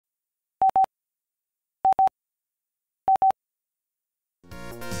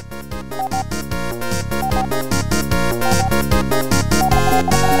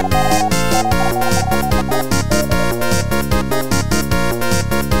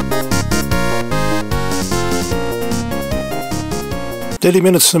Daily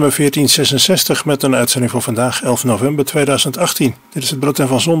Minutes nummer 1466 met een uitzending voor vandaag 11 november 2018. Dit is het bulletin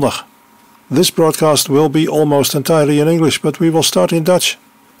van zondag. This broadcast will be almost entirely in English, but we will start in Dutch.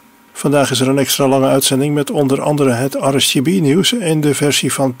 Vandaag is er een extra lange uitzending met onder andere het RSGB-nieuws in de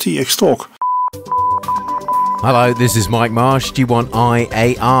versie van TX Talk. Hello, this is Mike Marsh,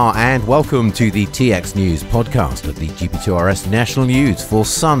 G1IAR, and welcome to the TX News podcast of the GB2RS National News for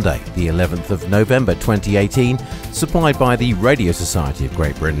Sunday, the 11th of November 2018, supplied by the Radio Society of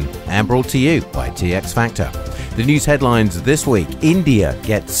Great Britain and brought to you by TX Factor. The news headlines this week: India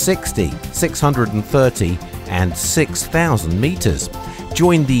gets 60, 630 and 6,000 metres.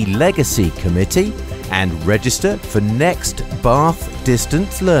 Join the Legacy Committee and register for next Bath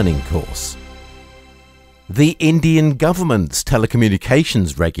Distance Learning course. The Indian government's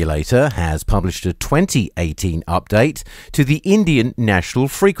telecommunications regulator has published a 2018 update to the Indian National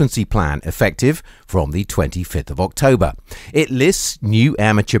Frequency Plan, effective from the 25th of October. It lists new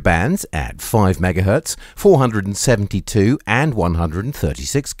amateur bands at 5 MHz, 472 and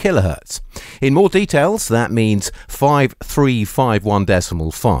 136 kHz. In more details, that means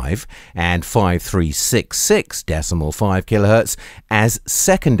 5351.5 and 5366.5 kHz as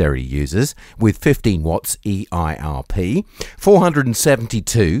secondary users with 15 watts EIRP.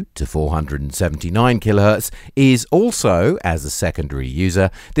 472 to 479 kHz is also as a secondary user,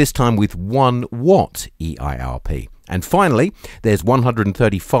 this time with 1 watt EIRP. And finally, there's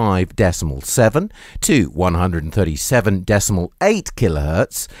 135.7 to 137.8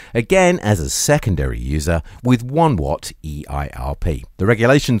 kHz, again as a secondary user with 1 watt EIRP. The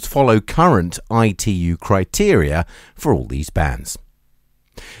regulations follow current ITU criteria for all these bands.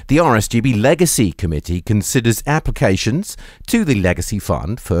 The RSGB Legacy Committee considers applications to the Legacy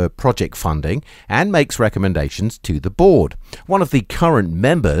Fund for project funding and makes recommendations to the board. One of the current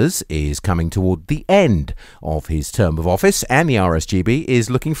members is coming toward the end of his term of office, and the RSGB is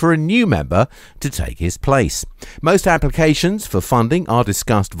looking for a new member to take his place. Most applications for funding are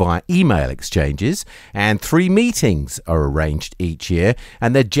discussed via email exchanges, and 3 meetings are arranged each year,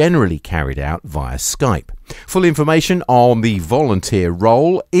 and they're generally carried out via Skype. Full information on the volunteer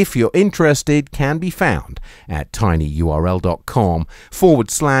role, if you're interested, can be found at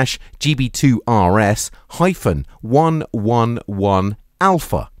tinyurl.com/GB2RS-111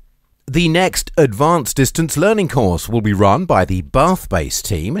 alpha. The next Advanced Distance Learning course will be run by the Bath-based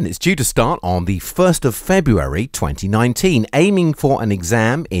team, and it's due to start on the 1st of February 2019, aiming for an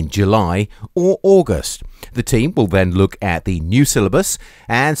exam in July or August. The team will then look at the new syllabus,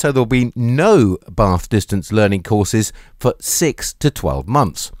 and so there'll be no Bath Distance Learning courses for 6 to 12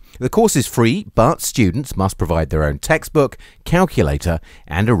 months. The course is free, but students must provide their own textbook, calculator,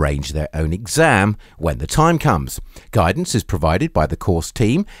 and arrange their own exam when the time comes. Guidance is provided by the course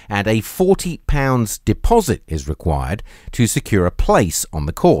team, and a £40 deposit is required to secure a place on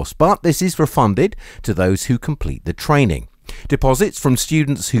the course, but this is refunded to those who complete the training. Deposits from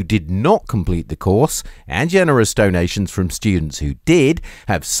students who did not complete the course and generous donations from students who did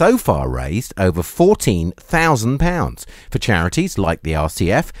have so far raised over £14,000 for charities like the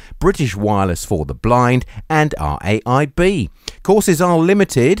RCF, British Wireless for the Blind and RAIB. Courses are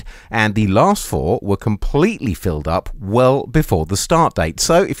limited, and the last 4 were completely filled up well before the start date.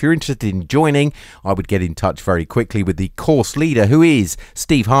 So if you're interested in joining, I would get in touch very quickly with the course leader, who is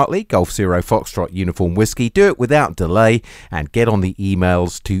Steve Hartley, Golf Zero Foxtrot Uniform Whiskey. Do it without delay and get on the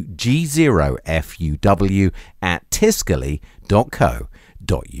emails to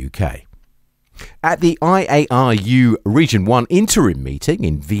g0fuw@tiscali.co.uk. At the IARU Region 1 interim meeting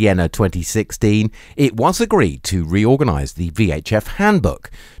in Vienna 2016, it was agreed to reorganise the VHF handbook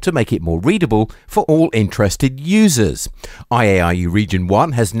to make it more readable for all interested users. IARU Region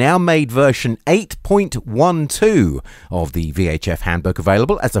 1 has now made version 8.12 of the VHF handbook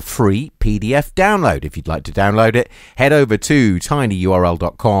available as a free PDF download. If you'd like to download it, head over to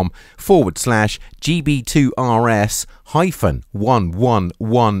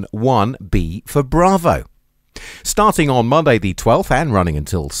tinyurl.com/GB2RS-1111B for Bravo. Starting on Monday the 12th and running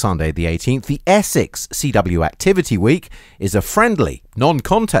until Sunday the 18th, the Essex CW Activity Week is a friendly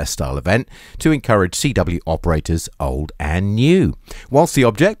non-contest style event to encourage CW operators old and new. Whilst the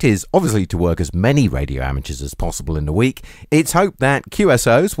object is obviously to work as many radio amateurs as possible in the week, it's hoped that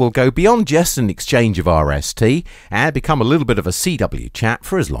QSOs will go beyond just an exchange of RST and become a little bit of a CW chat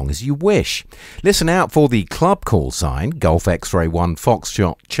for as long as you wish. Listen out for the club call sign Golf X-Ray 1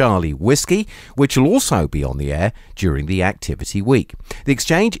 Foxtrot Charlie Whiskey, which will also be on the air during the activity week. The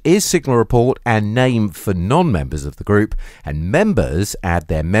exchange is Signal Report and name for non-members of the group, and members add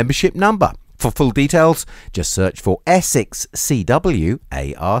their membership number. For full details, just search for Essex CW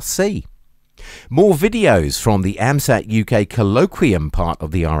ARC. More videos from the AMSAT UK Colloquium part of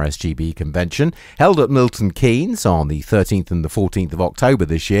the RSGB convention, held at Milton Keynes on the 13th and the 14th of October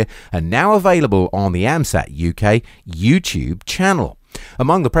this year, are now available on the AMSAT UK YouTube channel.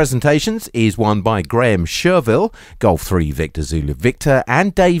 Among the presentations is one by Graham Sherville, Golf 3 Victor Zulu Victor,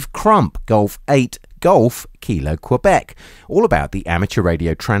 and Dave Crump, Golf 8 Golf Kilo Quebec, all about the amateur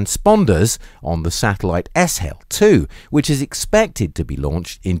radio transponders on the satellite SHEL-2, which is expected to be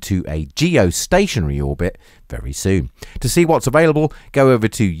launched into a geostationary orbit very soon. To see what's available, go over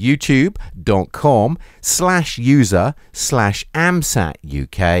to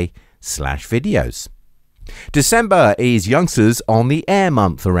youtube.com/user/AMSATUK/videos. December is Youngsters on the Air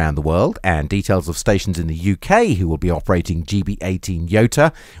month around the world, and details of stations in the UK who will be operating GB18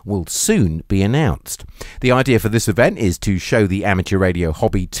 YOTA will soon be announced. The idea for this event is to show the amateur radio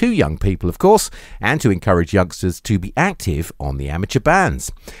hobby to young people, of course, and to encourage youngsters to be active on the amateur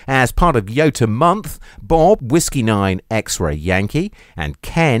bands. As part of YOTA month, Bob, Whiskey 9 X-Ray Yankee, and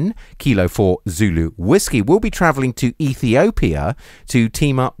Ken, Kilo 4 Zulu Whiskey, will be travelling to Ethiopia to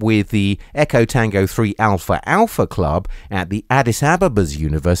team up with the Echo Tango 3 Alpha Club at the Addis Abeba's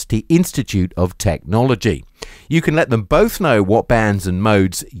University Institute of Technology. You can let them both know what bands and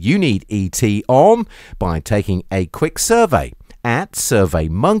modes you need ET on by taking a quick survey at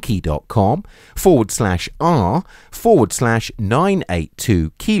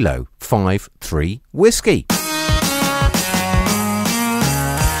surveymonkey.com/r/982 Kilo 53 Whiskey.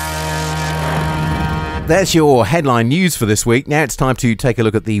 That's your headline news for this week. Now it's time to take a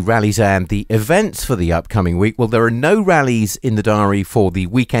look at the rallies and the events for the upcoming week. Well, there are no rallies in the diary for the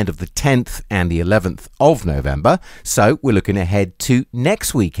weekend of the 10th and the 11th of November, so we're looking ahead to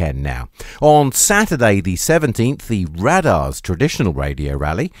next weekend now. On Saturday the 17th, the Radars Traditional Radio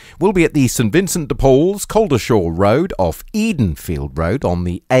Rally will be at the St Vincent de Paul's, Caldershaw Road off Edenfield Road on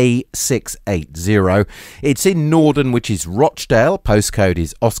the A680. It's in Norden, which is Rochdale. Postcode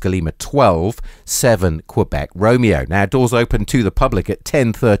is Oscar Lima 12 7 Quebec Romeo. Now, doors open to the public at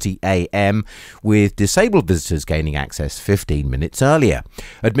 10:30 a.m. with disabled visitors gaining access 15 minutes earlier.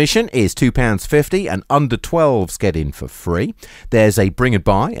 Admission is £2.50 and under 12s get in for free. There's a bring and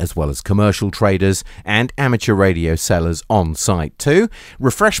buy as well as commercial traders and amateur radio sellers on site too.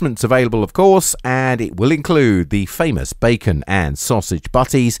 Refreshments available, of course, and it will include the famous bacon and sausage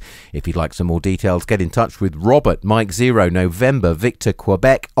butties. If you'd like some more details, get in touch with Robert Mike 0 November Victor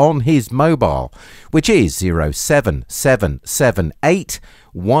Quebec on his mobile, which is 07778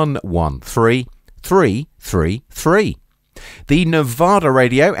 113 333. The Nevada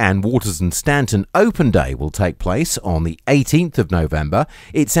Radio and Waters and Stanton Open Day will take place on the 18th of November.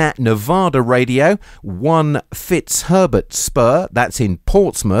 It's at Nevada Radio, 1 Fitzherbert Spur, that's in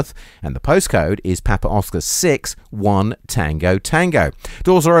Portsmouth, and the postcode is Papa Oscar 6 1 Tango Tango.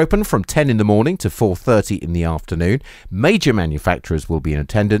 Doors are open from 10 in the morning to 4:30 in the afternoon. Major manufacturers will be in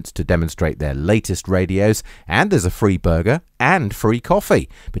attendance to demonstrate their latest radios, and there's a free burger and free coffee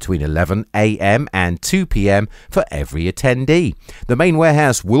between 11 a.m. and 2 p.m. for every attendee. The main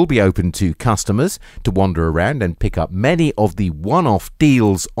warehouse will be open to customers to wander around and pick up many of the one-off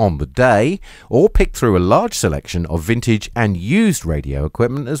deals on the day, or pick through a large selection of vintage and used radio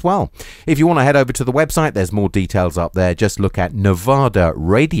equipment as well. If you want to head over to the website, there's more details up there. Just look at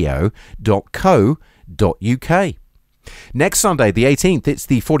nevadaradio.co.uk. Next Sunday, the 18th, it's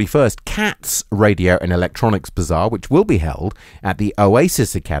the 41st CATS Radio and Electronics Bazaar, which will be held at the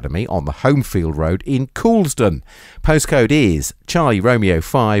Oasis Academy on the Homefield Road in Coulsdon. Postcode is Charlie Romeo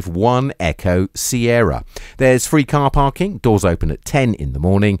 5 1 Echo Sierra. There's free car parking, doors open at 10 in the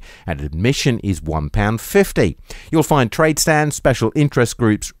morning, and admission is £1.50. You'll find trade stands, special interest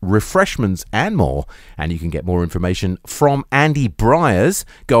groups, refreshments and more, and you can get more information from Andy Bryers,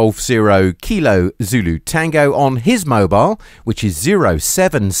 Golf 0 Kilo Zulu Tango, on his mobile, which is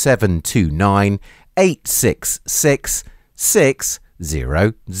 07729 866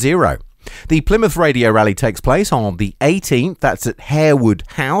 600. The Plymouth Radio Rally takes place on the 18th. That's at Harewood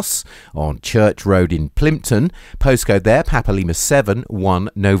House on Church Road in Plympton. Postcode there, Papa Lima 7, 1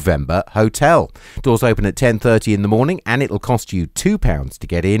 November Hotel. Doors open at 10:30 in the morning and it'll cost you £2 to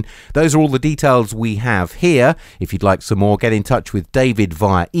get in. Those are all the details we have here. If you'd like some more, get in touch with David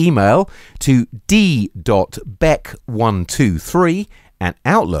via email to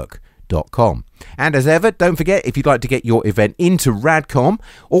d.beck123@outlook.com. And as ever, don't forget, if you'd like to get your event into Radcom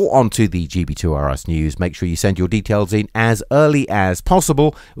or onto the GB2RS News, make sure you send your details in as early as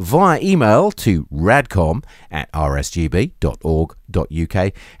possible via email to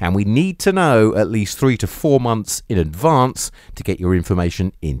radcom@rsgb.org.uk. And we need to know at least 3 to 4 months in advance to get your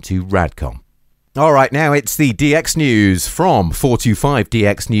information into Radcom. All right, now it's the DX News from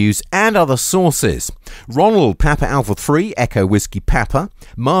 425DX News and other sources. Ronald, Papa Alpha 3, Echo Whiskey Papa.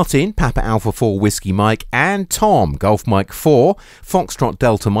 Martin, Papa Alpha 4, Whiskey Mike. And Tom, Golf Mike 4, Foxtrot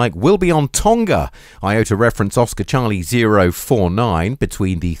Delta Mike, will be on Tonga, IOTA reference Oscar Charlie 049,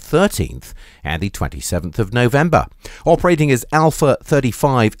 between the 13th and the 27th of November. Operating as Alpha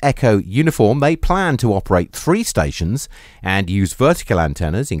 35 Echo Uniform, they plan to operate 3 stations and use vertical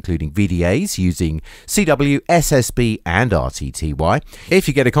antennas, including VDAs, using CW, SSB and RTTY. If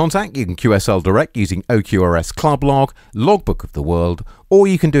you get a contact, you can QSL direct using OQRS Club Log, Logbook of the World, or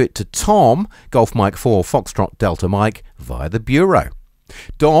you can do it to Tom, Golf Mike 4, Foxtrot Delta Mike, via the Bureau.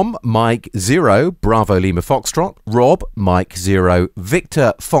 Dom, Mike 0, Bravo Lima Foxtrot. Rob, Mike 0,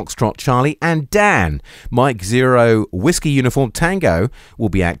 Victor Foxtrot Charlie. And Dan, Mike 0, Whiskey Uniform Tango, will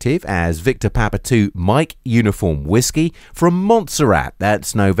be active as Victor Papa 2, Mike Uniform Whiskey from Montserrat.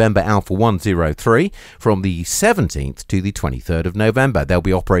 That's November Alpha 103 from the 17th to the 23rd of November. They'll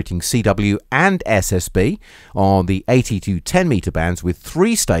be operating CW and SSB on the 80 to 10 metre bands with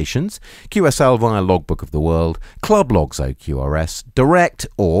 3 stations, QSL via Logbook of the World, Club Logs OQRS, direct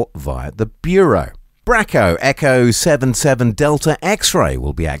or via the Bureau. Bracco Echo 77 Delta X-Ray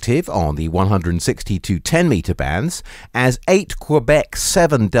will be active on the 160 to 10 metre bands as 8 Quebec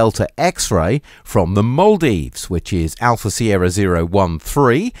 7 Delta X-Ray from the Maldives, which is Alpha Sierra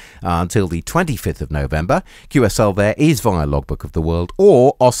 013 until the 25th of November. QSL there is via Logbook of the World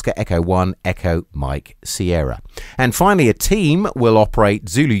or Oscar Echo 1 Echo Mike Sierra. And finally, a team will operate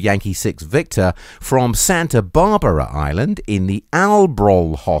Zulu Yankee 6 Victor from Santa Barbara Island in the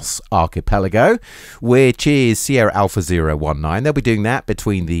Albrolhos Archipelago, which is Sierra Alpha 019. They'll be doing that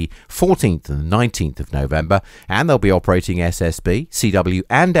between the 14th and the 19th of November, and they'll be operating SSB, CW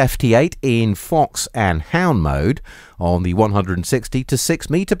and FT8 in Fox and Hound mode on the 160 to 6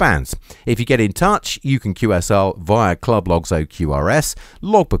 metre bands. If you get in touch, you can QSL via Club Logs OQRS,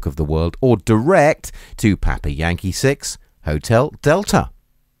 Logbook of the World, or direct to Papa Yankee 6, Hotel Delta.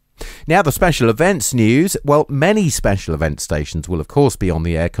 Now the special events news. Well, many special event stations will of course be on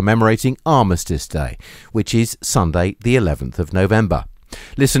the air commemorating Armistice Day, which is Sunday the 11th of November.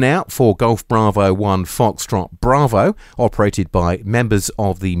 Listen out for Golf Bravo 1 Foxtrot Bravo, operated by members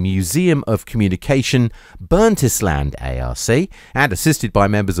of the Museum of Communication Burntisland ARC and assisted by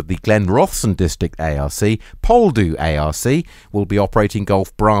members of the Glen Rothson District ARC. Poldhu ARC will be operating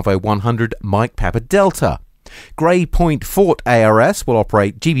Golf Bravo 100 Mike Papa Delta. Grey Point Fort ARS will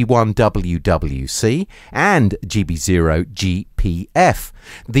operate GB1 WWC and GB0 GPF.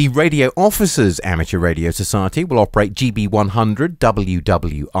 The Radio Officers Amateur Radio Society will operate GB100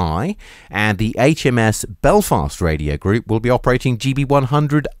 WWI, and the HMS Belfast Radio Group will be operating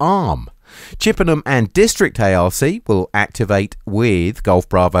GB100 ARM. Chippenham and District ARC will activate with Golf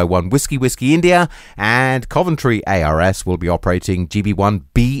Bravo 1 Whiskey Whiskey India, and Coventry ARS will be operating GB1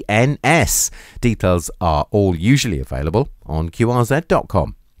 BNS. Details are all usually available on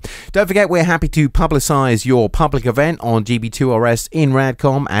QRZ.com. Don't forget, we're happy to publicise your public event on GB2RS in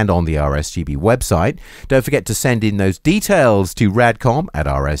Radcom and on the RSGB website. Don't forget to send in those details to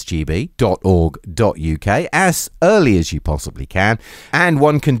radcom@rsgb.org.uk as early as you possibly can. And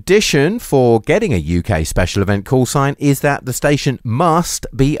one condition for getting a UK special event call sign is that the station must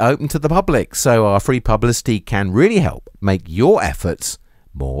be open to the public, so our free publicity can really help make your efforts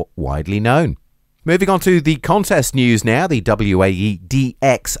more widely known. Moving on to the contest news now. The WAE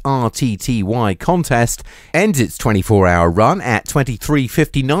DXRTTY contest ends its 24-hour run at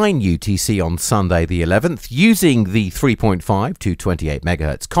 23:59 UTC on Sunday the 11th using the 3.5 to 28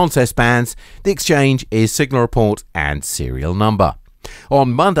 MHz contest bands. The exchange is signal report and serial number.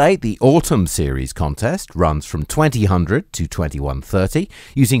 On Monday, the Autumn Series contest runs from 2000 to 2130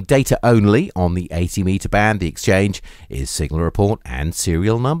 using data only on the 80 metre band. The exchange is signal report and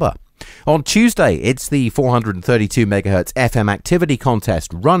serial number. On Tuesday, it's the 432 MHz FM activity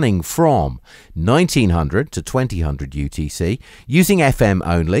contest running from 1900 to 2000 UTC using FM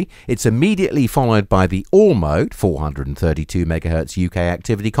only. It's immediately followed by the all mode 432 MHz UK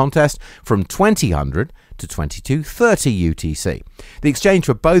activity contest from 2000 to 2230 UTC. The exchange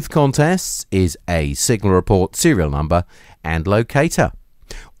for both contests is a signal report, serial number and locator.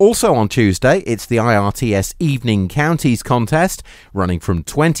 Also on Tuesday, it's the IRTS Evening Counties contest running from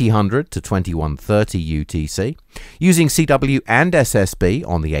 2000 to 2130 UTC. Using CW and SSB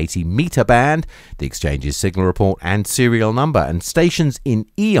on the 80 metre band, the exchange's signal report and serial number, and stations in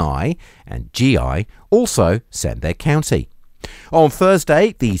EI and GI also send their county. On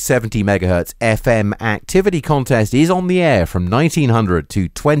Thursday, the 70 MHz FM activity contest is on the air from 1900 to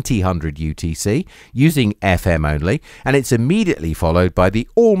 2000 UTC using FM only, and it's immediately followed by the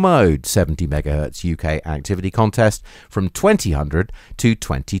all-mode 70 MHz UK activity contest from 2000 to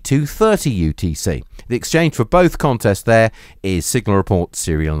 2230 UTC. The exchange for both contests there is signal report,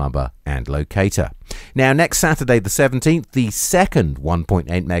 serial number and locator. Now, next Saturday the 17th, the second 1.8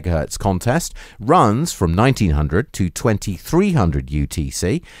 MHz contest runs from 1900 to 2300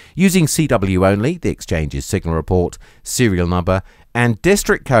 UTC using CW only. The exchange's signal report, serial number and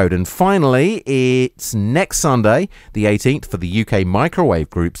district code. And finally, it's next Sunday the 18th for the UK Microwave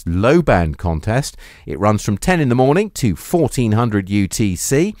Group's low band contest. It runs from 10 in the morning to 1400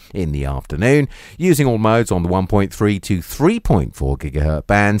 UTC in the afternoon using all modes on the 1.3 to 3.4 GHz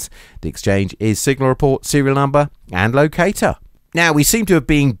bands. The exchange is signal report, serial number and locator. Now, we seem to have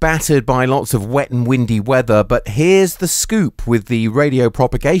been battered by lots of wet and windy weather, but here's the scoop with the radio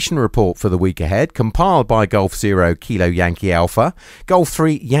propagation report for the week ahead, compiled by Golf 0 Kilo Yankee Alpha, Golf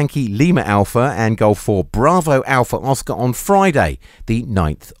 3 Yankee Lima Alpha and Golf 4 Bravo Alpha Oscar on Friday, the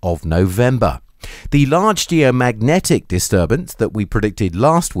 9th of November. The large geomagnetic disturbance that we predicted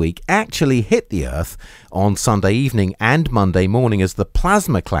last week actually hit the Earth on Sunday evening and Monday morning as the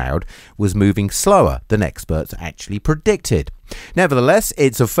plasma cloud was moving slower than experts actually predicted. Nevertheless,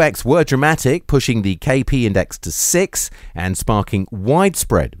 its effects were dramatic, pushing the KP index to 6 and sparking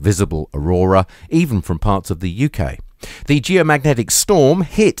widespread visible aurora, even from parts of the UK. The geomagnetic storm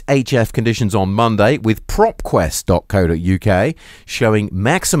hit HF conditions on Monday, with propquest.co.uk showing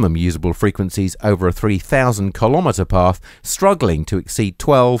maximum usable frequencies over a 3,000 kilometre path, struggling to exceed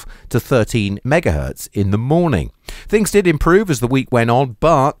 12 to 13 megahertz in the morning. Things did improve as the week went on,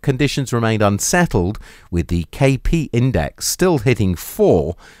 but conditions remained unsettled, with the KP index still hitting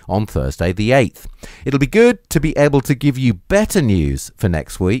 4 on Thursday the 8th. It'll be good to be able to give you better news for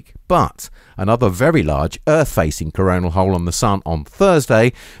next week, but another very large Earth-facing coronal hole on the Sun on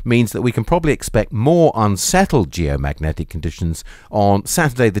Thursday means that we can probably expect more unsettled geomagnetic conditions on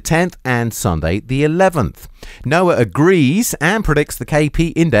Saturday the 10th and Sunday the 11th. NOAA agrees and predicts the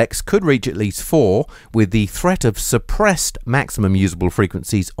KP index could reach at least 4, with the threat of suppressed maximum usable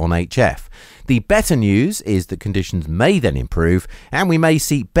frequencies on HF. The better news is that conditions may then improve and we may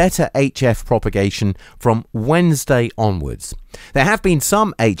see better HF propagation from Wednesday onwards. There have been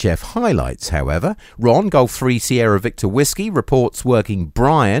some HF highlights, however. Ron, Golf 3 Sierra Victor Whiskey, reports working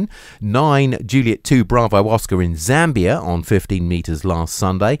Brian 9 Juliet 2 Bravo Oscar in Zambia on 15 metres last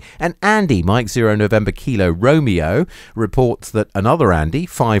Sunday, and Andy, Mike 0 November Kilo Romeo, reports that another Andy,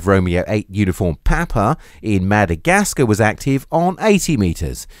 5 Romeo 8 Uniform Papa in Madagascar, was active on 80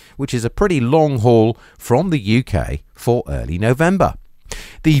 metres, which is a pretty long haul from the UK for early November.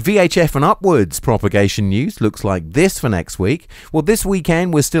 The VHF and upwards propagation news looks like this for next week. Well, this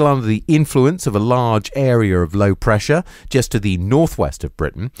weekend we're still under the influence of a large area of low pressure just to the northwest of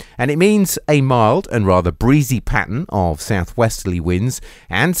Britain, and it means a mild and rather breezy pattern of southwesterly winds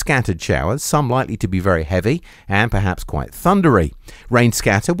and scattered showers, some likely to be very heavy and perhaps quite thundery. Rain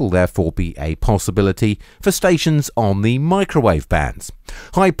scatter will therefore be a possibility for stations on the microwave bands.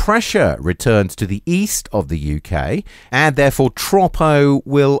 High pressure returns to the east of the UK, and therefore Tropo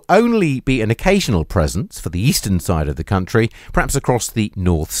will only be an occasional presence for the eastern side of the country, perhaps across the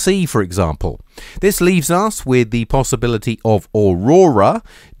North Sea, for example. This leaves us with the possibility of aurora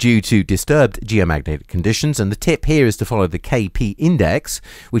due to disturbed geomagnetic conditions, and the tip here is to follow the KP index,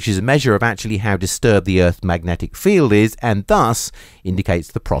 which is a measure of actually how disturbed the Earth's magnetic field is, and thus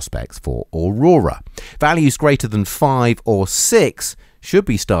indicates the prospects for aurora. Values greater than 5 or 6 should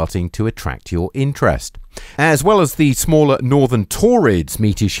be starting to attract your interest. As well as the smaller northern Taurids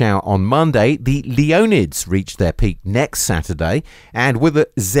meteor shower on Monday, the Leonids reach their peak next Saturday, and with a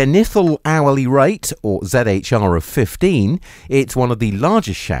zenithal hourly rate, or ZHR, of 15, it's one of the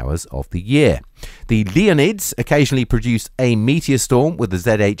largest showers of the year. The Leonids occasionally produce a meteor storm with a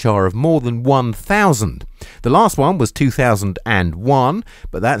ZHR of more than 1,000. The last one was 2001,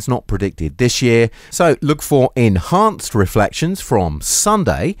 but that's not predicted this year. So look for enhanced reflections from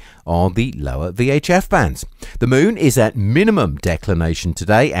Sunday on the lower VHF bands. The moon is at minimum declination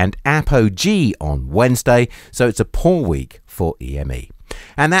today and apogee on Wednesday, so it's a poor week for EME.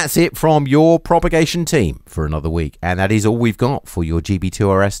 And that's it from your propagation team for another week. And that is all we've got for your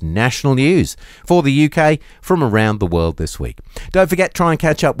GB2RS national news for the UK from around the world this week. Don't forget, try and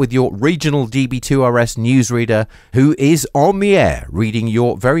catch up with your regional GB2RS newsreader who is on the air reading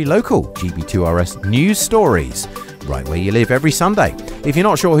your very local GB2RS news stories right where you live every Sunday. If you're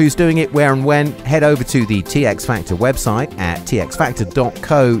not sure who's doing it, where and when, head over to the TX Factor website at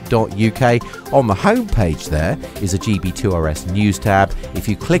txfactor.co.uk. On the homepage there is a GB2RS news tab. If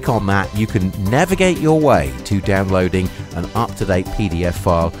you click on that, you can navigate your way to downloading an up-to-date PDF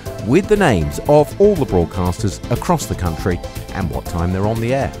file with the names of all the broadcasters across the country and what time they're on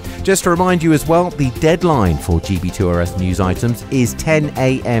the air. Just to remind you as well, the deadline for GB2RS news items is 10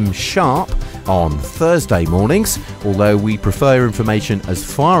 a.m. sharp on Thursday mornings, although we prefer information as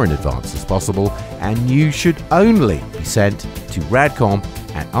far in advance as possible, and you should only be sent to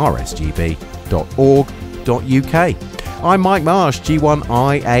radcom@rsgb.org.uk. I'm Mike Marsh,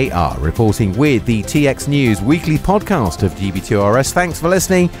 G1IAR, reporting with the TX News weekly podcast of GB2RS. Thanks for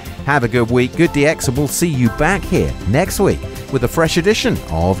listening. Have a good week, good DX, and we'll see you back here next week with a fresh edition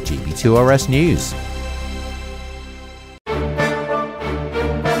of GB2RS News.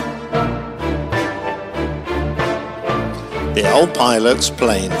 The Old Pilot's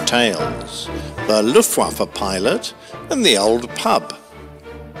Plain Tales, the Luftwaffe Pilot and the Old Pub.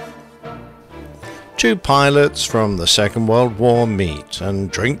 Two pilots from the Second World War meet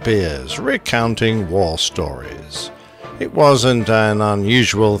and drink beers, recounting war stories. It wasn't an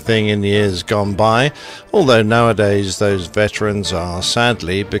unusual thing in years gone by, although nowadays those veterans are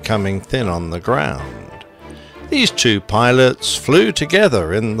sadly becoming thin on the ground. These two pilots flew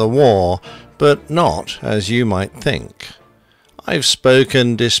together in the war, but not as you might think. I've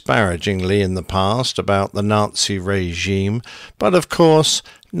spoken disparagingly in the past about the Nazi regime, but of course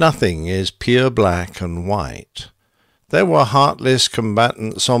nothing is pure black and white. There were heartless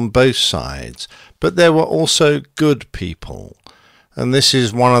combatants on both sides, but there were also good people, and this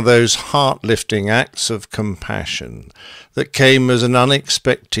is one of those heart-lifting acts of compassion that came as an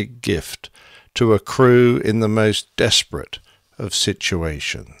unexpected gift to a crew in the most desperate of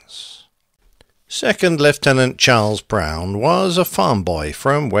situations. Second Lieutenant Charles Brown was a farm boy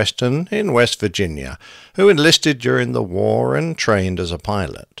from Weston in West Virginia who enlisted during the war and trained as a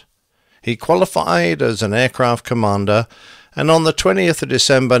pilot. He qualified as an aircraft commander, and on the 20th of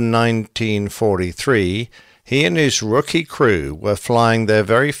December 1943, he and his rookie crew were flying their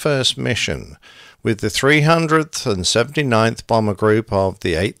very first mission with the 300th and 79th Bomber Group of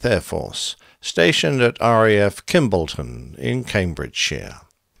the 8th Air Force, stationed at RAF Kimballton in Cambridgeshire.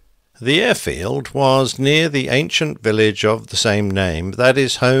 The airfield was near the ancient village of the same name that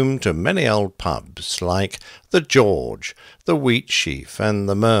is home to many old pubs like the George, the Wheatsheaf and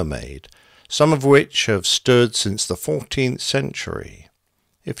the Mermaid, some of which have stood since the 14th century.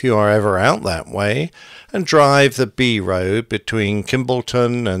 If you are ever out that way and drive the B road between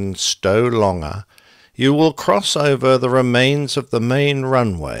Kimballton and Stowe Longer, you will cross over the remains of the main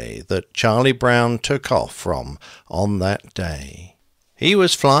runway that Charlie Brown took off from on that day. He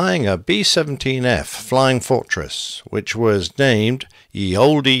was flying a B-17F Flying Fortress, which was named Ye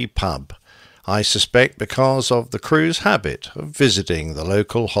Olde Pub, I suspect because of the crew's habit of visiting the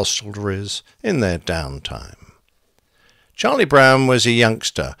local hostelries in their downtime. Charlie Brown was a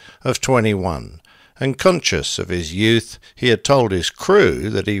youngster of 21, and conscious of his youth, he had told his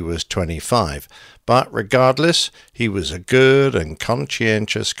crew that he was 25, but regardless, he was a good and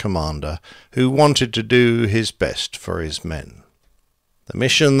conscientious commander who wanted to do his best for his men. The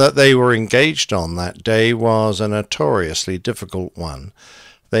mission that they were engaged on that day was a notoriously difficult one.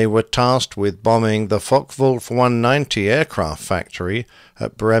 They were tasked with bombing the Focke-Wulf 190 aircraft factory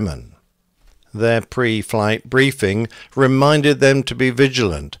at Bremen. Their pre-flight briefing reminded them to be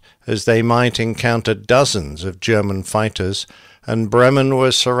vigilant, as they might encounter dozens of German fighters, and Bremen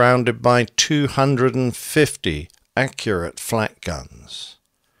was surrounded by 250 accurate flak guns.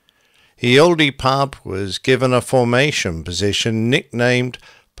 Ye Olde Pub was given a formation position nicknamed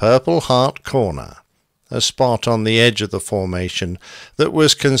Purple Heart Corner, a spot on the edge of the formation that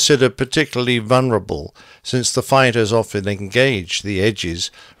was considered particularly vulnerable since the fighters often engaged the edges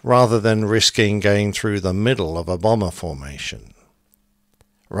rather than risking going through the middle of a bomber formation.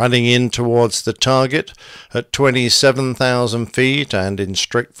 running in towards the target at 27,000 feet and in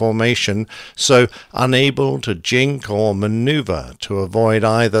strict formation, so unable to jink or maneuver to avoid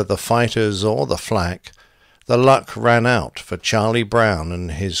either the fighters or the flak, the luck ran out for Charlie Brown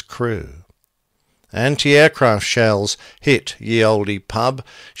and his crew. Anti-aircraft shells hit Ye Olde Pub,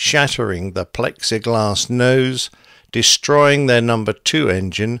 shattering the plexiglass nose, destroying their number 2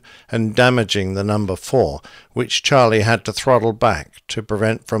 engine and damaging the number 4, which Charlie had to throttle back to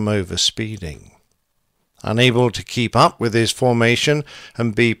prevent from overspeeding. Unable to keep up with his formation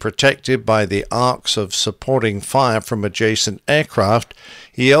and be protected by the arcs of supporting fire from adjacent aircraft,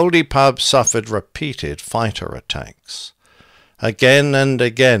 Ye Olde Pub suffered repeated fighter attacks. Again and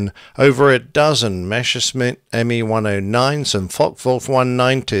again, over a dozen Messerschmitt Me-109s and Focke-Wulf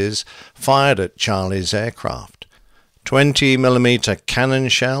 190s fired at Charlie's aircraft. 20mm cannon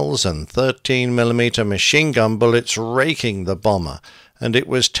shells and 13mm machine gun bullets raking the bomber, and it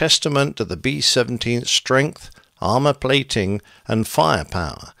was testament to the B-17's strength, armour plating and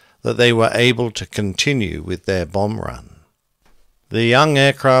firepower that they were able to continue with their bomb run. The young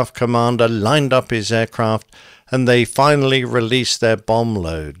aircraft commander lined up his aircraft, and they finally released their bomb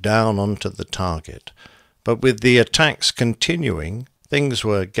load down onto the target. But with the attacks continuing, things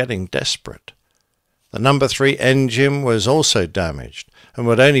were getting desperate. The number 3 engine was also damaged and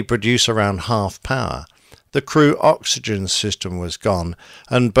would only produce around half power. The crew oxygen system was gone,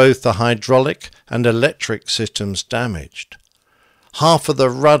 and both the hydraulic and electric systems damaged. Half of the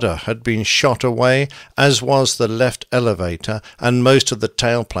rudder had been shot away, as was the left elevator and most of the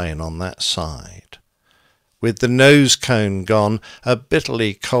tailplane on that side. With the nose cone gone, a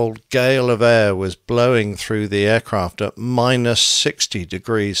bitterly cold gale of air was blowing through the aircraft at -60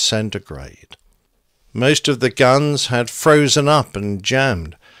 degrees centigrade. Most of the guns had frozen up and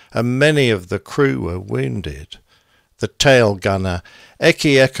jammed, and many of the crew were wounded. The tail gunner,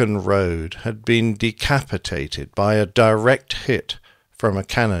 Eki Ekenrode, had been decapitated by a direct hit from a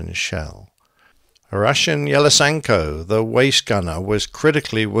cannon shell. Russian Yelisenko, the waist gunner, was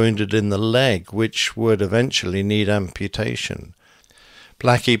critically wounded in the leg, which would eventually need amputation.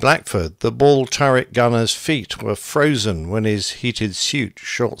 Blackie Blackford, the ball turret gunner's feet were frozen when his heated suit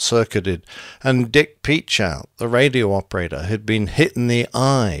short-circuited, and Dick Peachout, the radio operator, had been hit in the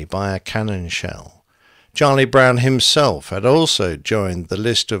eye by a cannon shell. Charlie Brown himself had also joined the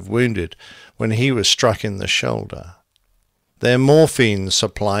list of wounded when he was struck in the shoulder. Their morphine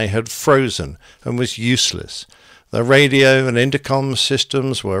supply had frozen and was useless. The radio and intercom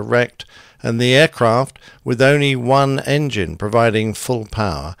systems were wrecked, and the aircraft, with only one engine providing full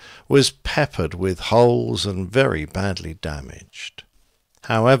power, was peppered with holes and very badly damaged.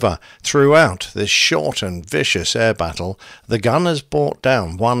 However, throughout this short and vicious air battle, the gunners brought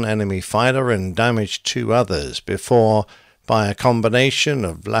down one enemy fighter and damaged 2 others before, by a combination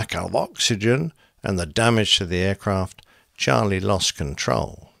of lack of oxygen and the damage to the aircraft, Charlie lost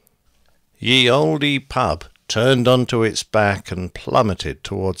control. Ye Olde Pub turned onto its back and plummeted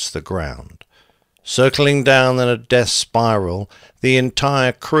towards the ground. Circling down in a death spiral, the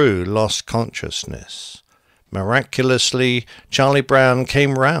entire crew lost consciousness. Miraculously, Charlie Brown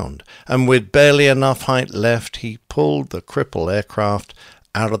came round, and with barely enough height left, he pulled the crippled aircraft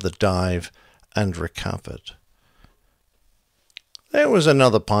out of the dive and recovered. There was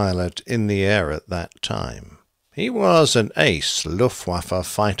another pilot in the air at that time. He was an ace Luftwaffe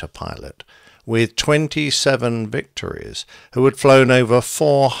fighter pilot with 27 victories, who had flown over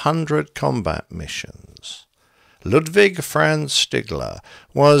 400 combat missions. Ludwig Franz Stigler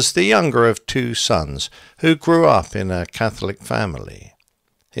was the younger of 2 sons who grew up in a Catholic family.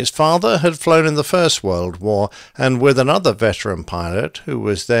 His father had flown in the First World War, and with another veteran pilot, who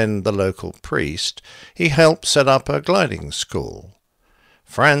was then the local priest, he helped set up a gliding school.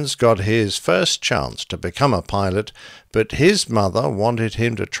 Franz got his first chance to become a pilot, but his mother wanted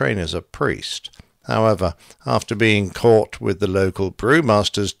him to train as a priest. However, after being caught with the local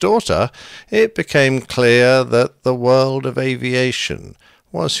brewmaster's daughter, it became clear that the world of aviation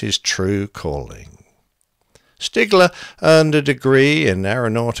was his true calling. Stigler earned a degree in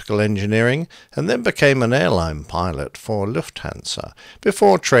aeronautical engineering and then became an airline pilot for Lufthansa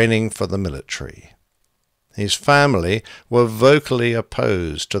before training for the military. His family were vocally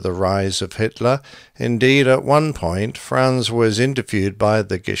opposed to the rise of Hitler. Indeed, at one point, Franz was interviewed by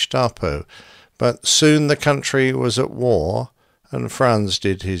the Gestapo, but soon the country was at war, and Franz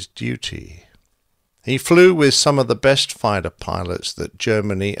did his duty. He flew with some of the best fighter pilots that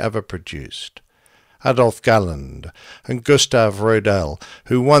Germany ever produced. Adolf Galland and Gustav Rodel,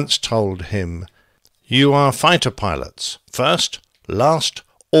 who once told him, "You are fighter pilots, first, last,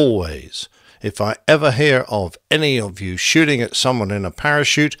 always. If I ever hear of any of you shooting at someone in a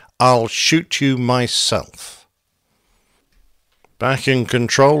parachute, I'll shoot you myself. Back in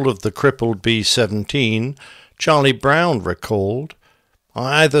control of the crippled B-17, Charlie Brown recalled,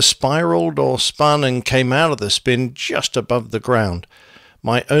 I either spiraled or spun and came out of the spin just above the ground.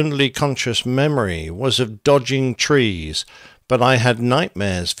 My only conscious memory was of dodging trees, but I had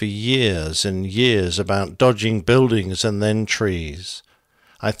nightmares for years and years about dodging buildings and then trees.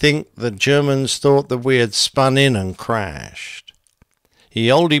 I think the Germans thought that we had spun in and crashed.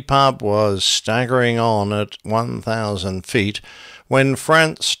 Eoldie Pub was staggering on at 1,000 feet when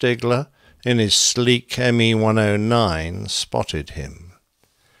Franz Stigler, in his sleek Me-109, spotted him.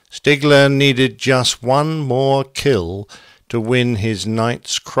 Stigler needed just one more kill to win his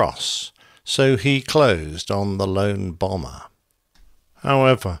Knight's Cross, so he closed on the lone bomber.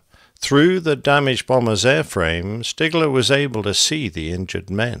 However, through the damaged bomber's airframe, Stigler was able to see the injured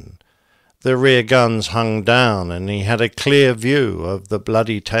men. The rear guns hung down, and he had a clear view of the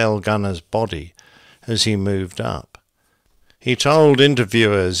bloody tail gunner's body as he moved up. He told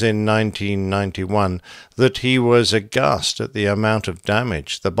interviewers in 1991 that he was aghast at the amount of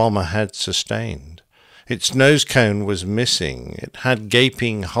damage the bomber had sustained. Its nose cone was missing. It had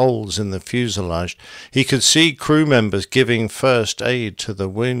gaping holes in the fuselage. He could see crew members giving first aid to the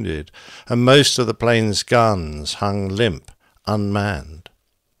wounded, and most of the plane's guns hung limp, unmanned.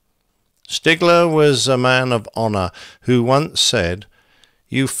 Stigler was a man of honor who once said,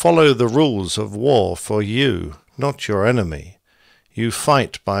 "You follow the rules of war for you, not your enemy. You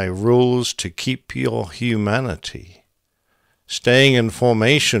fight by rules to keep your humanity." Staying in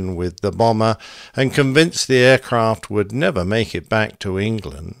formation with the bomber and convinced the aircraft would never make it back to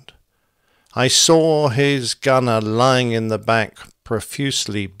England. I saw his gunner lying in the back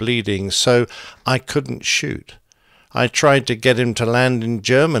profusely bleeding, so I couldn't shoot. I tried to get him to land in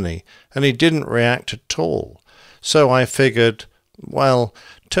Germany, and he didn't react at all, so I figured, well,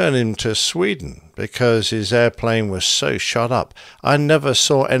 turn him to Sweden, because his airplane was so shot up. I never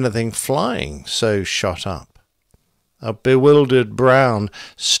saw anything flying so shot up. A bewildered Brown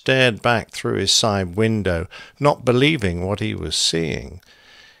stared back through his side window, not believing what he was seeing.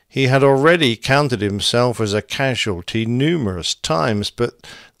 He had already counted himself as a casualty numerous times, but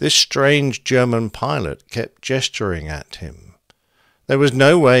this strange German pilot kept gesturing at him. There was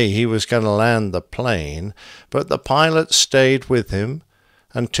no way he was going to land the plane, but the pilot stayed with him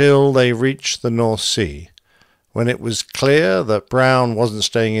until they reached the North Sea. When it was clear that Brown wasn't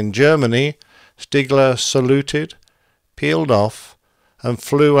staying in Germany, Stigler saluted, peeled off, and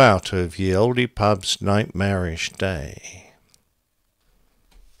flew out of Eoldie Pub's nightmarish day.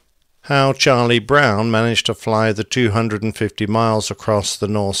 How Charlie Brown managed to fly the 250 miles across the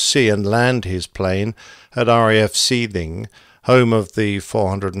North Sea and land his plane at RAF Seething, home of the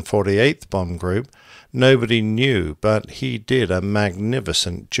 448th Bomb Group, nobody knew, but he did a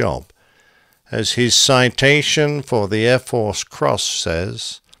magnificent job. As his citation for the Air Force Cross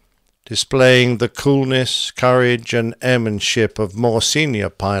says, displaying the coolness, courage, and airmanship of more senior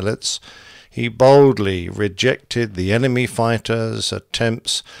pilots, he boldly rejected the enemy fighters'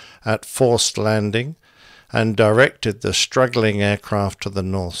 attempts at forced landing and directed the struggling aircraft to the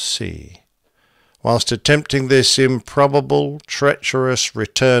North Sea. Whilst attempting this improbable, treacherous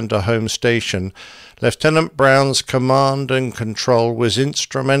return to home station, Lieutenant Brown's command and control was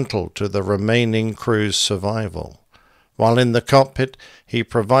instrumental to the remaining crew's survival. While in the cockpit, he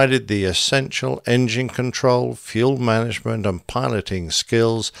provided the essential engine control, fuel management, and piloting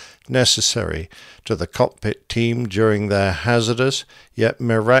skills necessary to the cockpit team during their hazardous yet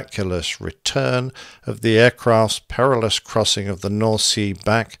miraculous return of the aircraft's perilous crossing of the North Sea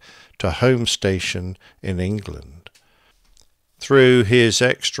back to home station in England. Through his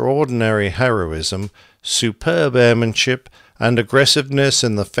extraordinary heroism, superb airmanship, and aggressiveness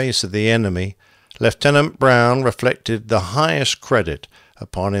in the face of the enemy, Lieutenant Brown reflected the highest credit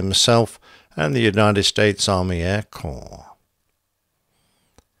upon himself and the United States Army Air Corps.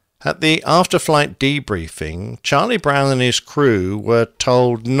 At the after-flight debriefing, Charlie Brown and his crew were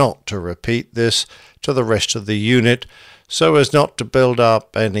told not to repeat this to the rest of the unit so as not to build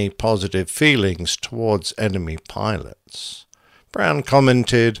up any positive feelings towards enemy pilots. Brown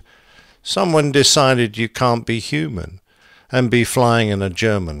commented, "Someone decided you can't be human and be flying in a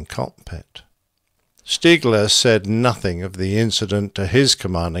German cockpit." Stigler said nothing of the incident to his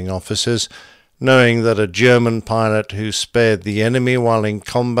commanding officers, knowing that a German pilot who spared the enemy while in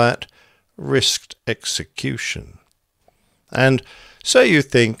combat risked execution. And so you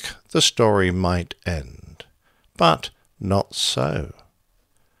think the story might end. But not so.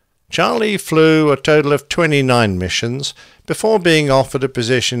 Charlie flew a total of 29 missions before being offered a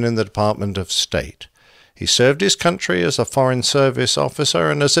position in the Department of State. He served his country as a Foreign Service officer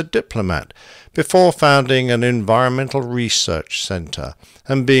and as a diplomat before founding an environmental research center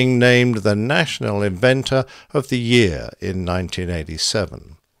and being named the National Inventor of the Year in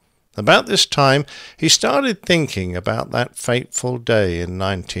 1987. About this time, he started thinking about that fateful day in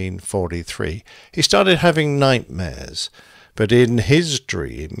 1943. He started having nightmares, but in his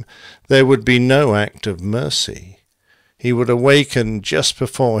dream there would be no act of mercy. He would awaken just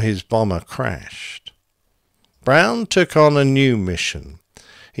before his bomber crashed. Brown took on a new mission.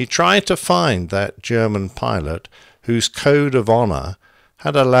 He tried to find that German pilot whose code of honor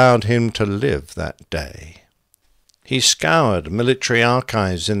had allowed him to live that day. He scoured military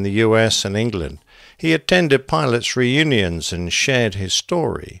archives in the US and England. He attended pilots' reunions and shared his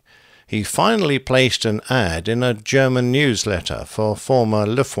story. He finally placed an ad in a German newsletter for former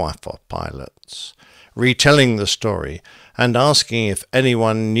Luftwaffe pilots, retelling the story and asking if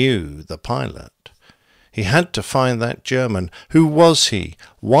anyone knew the pilot. He had to find that German. Who was he?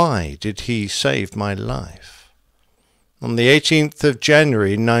 Why did he save my life? On the 18th of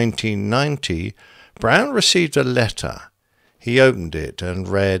January 1990, Brown received a letter. He opened it and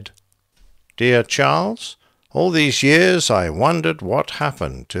read, "Dear Charles, all these years I wondered what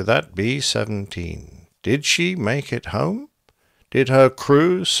happened to that B-17. Did she make it home? Did her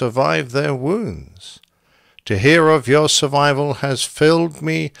crew survive their wounds? To hear of your survival has filled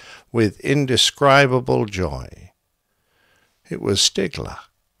me with indescribable joy." It was Stigler.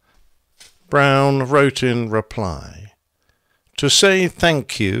 Brown wrote in reply, "To say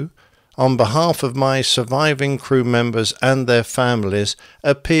thank you on behalf of my surviving crew members and their families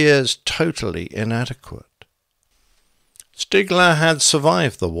appears totally inadequate." Stigler had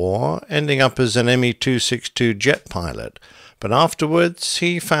survived the war, ending up as an Me-262 jet pilot, but afterwards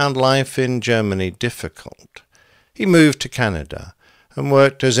he found life in Germany difficult. He moved to Canada and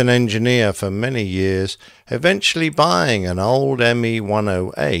worked as an engineer for many years, eventually buying an old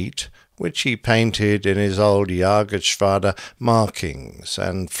Me-108, which he painted in his old Jagergeschwader markings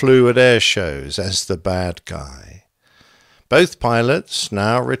and flew at air shows as the bad guy. Both pilots,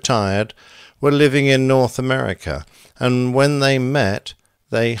 now retired, were living in North America, and when they met,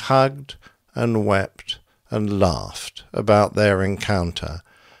 they hugged and wept and laughed about their encounter,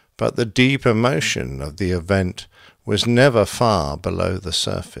 but the deep emotion of the event was never far below the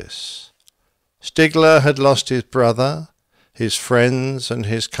surface. Stigler had lost his brother, his friends, and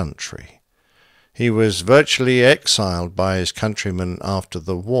his country. He was virtually exiled by his countrymen after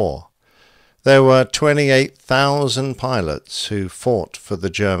the war. There were 28,000 pilots who fought for the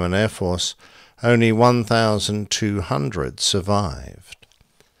German Air Force. Only 1,200 survived.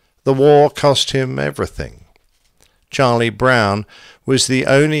 The war cost him everything. Charlie Brown was the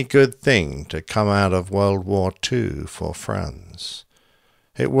only good thing to come out of World War II for France.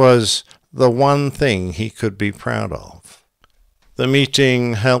 It was the one thing he could be proud of. The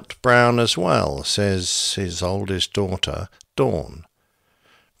meeting helped Brown as well, says his oldest daughter, Dawn.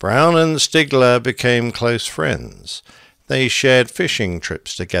 Brown and Stigler became close friends. They shared fishing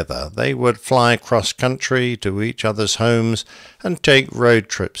trips together. They would fly cross-country to each other's homes and take road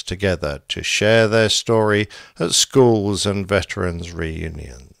trips together to share their story at schools and veterans'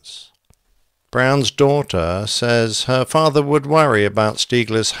 reunions. Brown's daughter says her father would worry about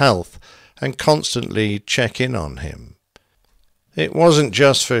Stigler's health and constantly check in on him. It wasn't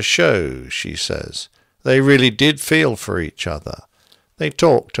just for show, she says. They really did feel for each other. They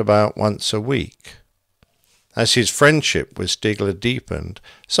talked about once a week. As his friendship with Stigler deepened,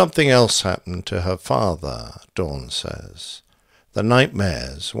 something else happened to her father, Dawn says. The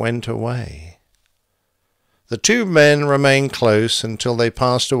nightmares went away. The two men remained close until they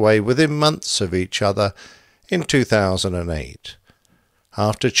passed away within months of each other in 2008.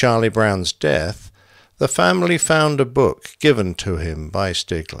 After Charlie Brown's death, the family found a book given to him by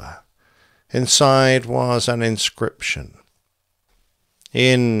Stigler. Inside was an inscription.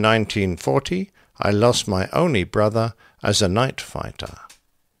 In 1940, I lost my only brother as a night fighter.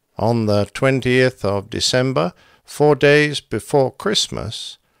 On the 20th of December, 4 days before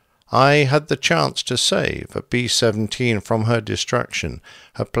Christmas, I had the chance to save a B-17 from her destruction,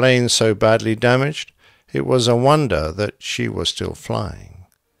 her plane so badly damaged, it was a wonder that she was still flying.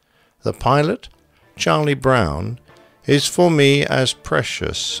 The pilot, Charlie Brown, is for me as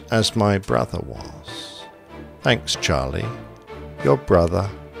precious as my brother was. Thanks, Charlie. Your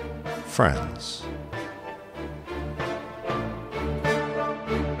brother, Franz.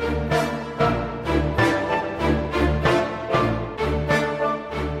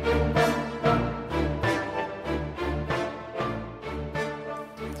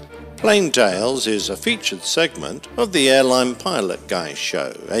 Plain Tales is a featured segment of the Airline Pilot Guy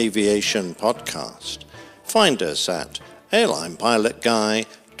Show aviation podcast. Find us at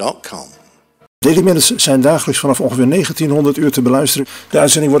airlinepilotguy.com. Daily Minutes zijn dagelijks vanaf ongeveer 1900 uur te beluisteren. De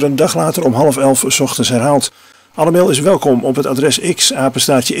uitzending wordt een dag later om 10:30 ochtends herhaald. Alle mail is welkom op het adres x@xdv.me.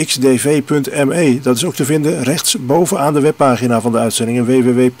 Dat is ook te vinden rechts bovenaan de webpagina van de uitzendingen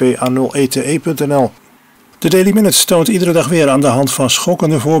www.pa0ete.nl. De Daily Minutes toont iedere dag weer aan de hand van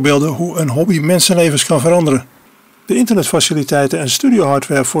schokkende voorbeelden hoe een hobby mensenlevens kan veranderen. De internetfaciliteiten en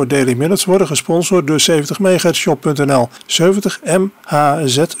studiohardware voor Daily Minutes worden gesponsord door 70mhzshop.nl.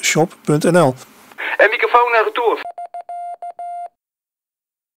 70mhzshop.nl. En microfoon naar retour.